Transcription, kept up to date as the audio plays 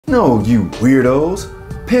No, you weirdos.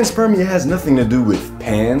 Panspermia has nothing to do with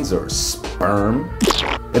pans or sperm,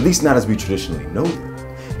 at least not as we traditionally know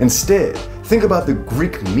them. Instead, think about the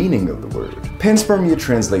Greek meaning of the word. Panspermia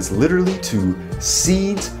translates literally to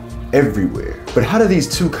seeds everywhere. But how do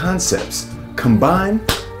these two concepts combine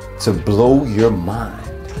to blow your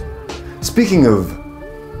mind? Speaking of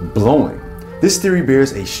blowing, this theory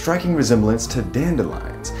bears a striking resemblance to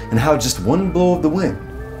dandelions and how just one blow of the wind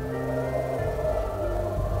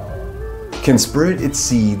can spread its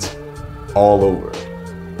seeds all over.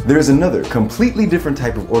 There is another completely different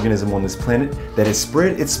type of organism on this planet that has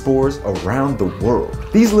spread its spores around the world.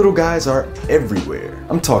 These little guys are everywhere.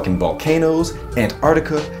 I'm talking volcanoes,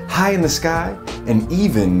 Antarctica, high in the sky, and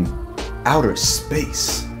even outer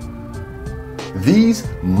space. These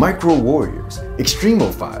micro-warriors,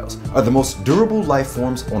 extremophiles, are the most durable life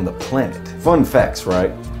forms on the planet. Fun facts,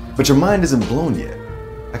 right? But your mind isn't blown yet.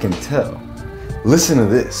 I can tell. Listen to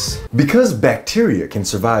this. Because bacteria can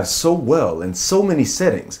survive so well in so many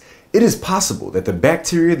settings, it is possible that the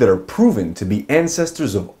bacteria that are proven to be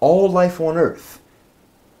ancestors of all life on Earth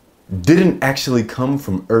didn't actually come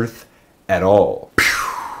from Earth at all.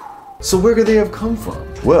 So where could they have come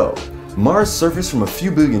from? Well, Mars' surface from a few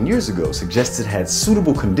billion years ago suggests it had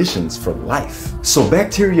suitable conditions for life. So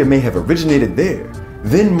bacteria may have originated there.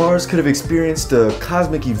 Then Mars could have experienced a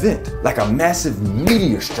cosmic event, like a massive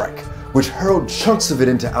meteor strike, which hurled chunks of it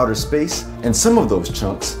into outer space, and some of those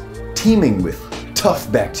chunks, teeming with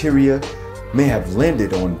tough bacteria, may have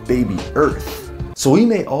landed on baby Earth. So we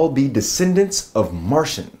may all be descendants of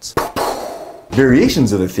Martians.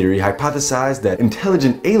 Variations of the theory hypothesize that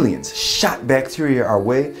intelligent aliens shot bacteria our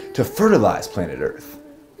way to fertilize planet Earth.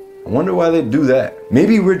 I wonder why they'd do that.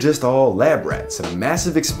 Maybe we're just all lab rats in a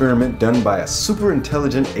massive experiment done by a super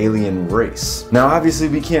intelligent alien race. Now obviously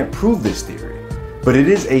we can't prove this theory, but it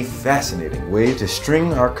is a fascinating way to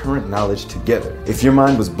string our current knowledge together. If your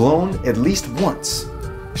mind was blown at least once,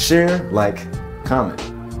 share, like, comment.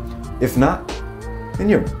 If not, then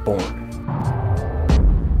you're boring.